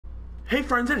Hey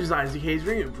friends, it is Isaac Hayes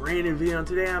bringing a brand new video, and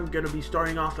today I'm going to be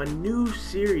starting off a new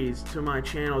series to my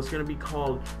channel. It's going to be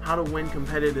called How to Win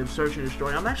Competitive Search and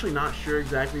Destroy. I'm actually not sure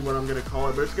exactly what I'm going to call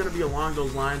it, but it's going to be along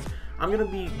those lines. I'm going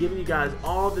to be giving you guys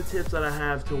all the tips that I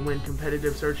have to win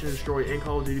competitive search and destroy in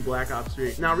Call of Duty Black Ops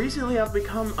 3. Now recently I've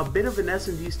become a bit of an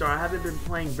SnD star. I haven't been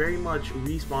playing very much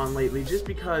Respawn lately just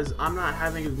because I'm not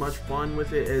having as much fun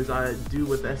with it as I do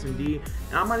with SnD.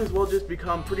 And I might as well just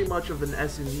become pretty much of an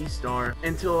SnD star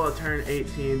until I turn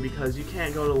 18, because you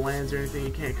can't go to LANs or anything.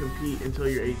 You can't compete until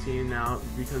you're 18 now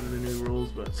because of the new rules.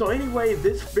 But so anyway,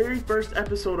 this very first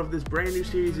episode of this brand new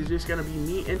series is just going to be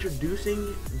me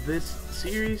introducing this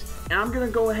series. And I'm going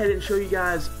to go ahead and show you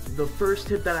guys the first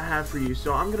tip that I have for you.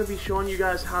 So I'm going to be showing you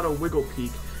guys how to wiggle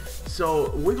peek.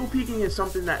 So wiggle peeking is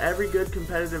something that every good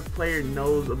competitive player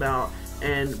knows about,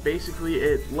 and basically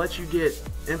it lets you get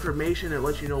information, it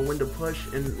lets you know when to push,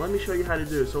 and let me show you how to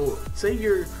do it. So say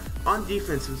you're on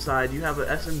defensive side, you have an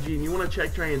SMG and you want to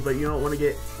check trains, but you don't want to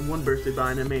get one bursted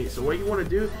by an M8. So what you want to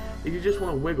do is you just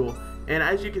want to wiggle. And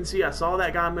as you can see, I saw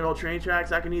that guy middle train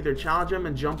tracks. I can either challenge him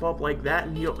and jump up like that,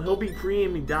 and he'll be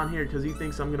pre-aiming down here because he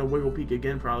thinks I'm gonna wiggle peek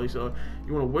again probably. So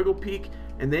you want to wiggle peek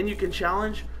and then you can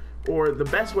challenge. Or the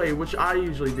best way, which I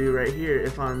usually do right here,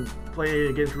 if I'm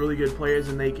playing against really good players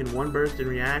and they can one burst and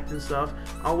react and stuff,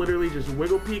 I'll literally just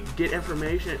wiggle peek, get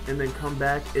information, and then come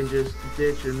back and just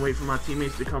ditch and wait for my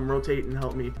teammates to come rotate and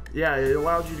help me. Yeah, it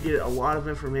allows you to get a lot of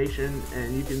information,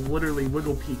 and you can literally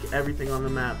wiggle peek everything on the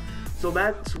map. So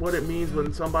that's what it means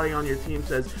when somebody on your team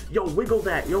says, yo, wiggle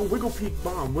that, yo, wiggle peek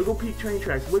bomb, wiggle peek train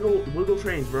tracks, wiggle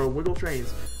trains, bro, wiggle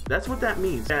trains. That's what that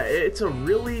means. Yeah, it's a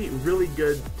really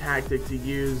good tactic to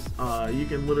use. You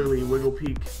can literally wiggle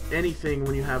peek anything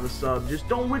when you have a sub. Just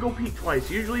don't wiggle peek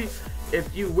twice. Usually, if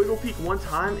you wiggle peek one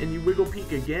time and you wiggle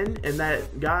peek again, and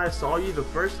that guy saw you the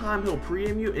first time, he'll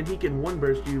pre-aim you and he can one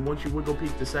burst you once you wiggle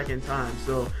peek the second time.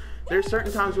 So there's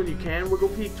certain times when you can wiggle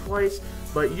peek twice,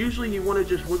 but usually you want to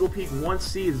just wiggle peek once,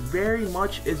 see as very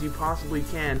much as you possibly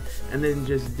can, and then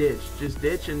just ditch. Just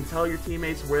ditch and tell your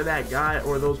teammates where that guy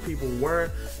or those people were,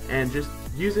 and just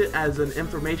use it as an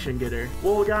information getter.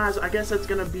 Well guys, I guess that's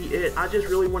gonna be it. I just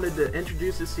really wanted to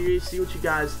introduce this series, see what you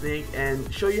guys think,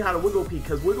 and show you how to wiggle peek,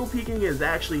 because wiggle peeking is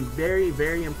actually very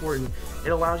important.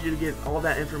 It allows you to get all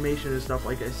that information and stuff,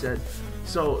 like I said.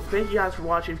 So thank you guys for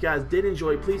watching. If you guys did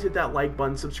enjoy, please hit that like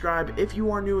button, subscribe if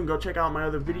you are new, and go check out my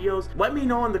other videos. Let me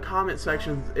know in the comment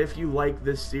section if you like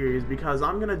this series, because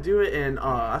I'm gonna do it, and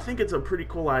I think it's a pretty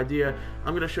cool idea.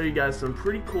 I'm gonna show you guys some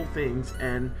pretty cool things,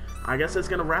 and I guess that's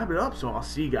gonna wrap it up. So I'll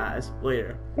see you guys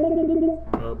later.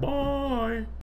 Bye.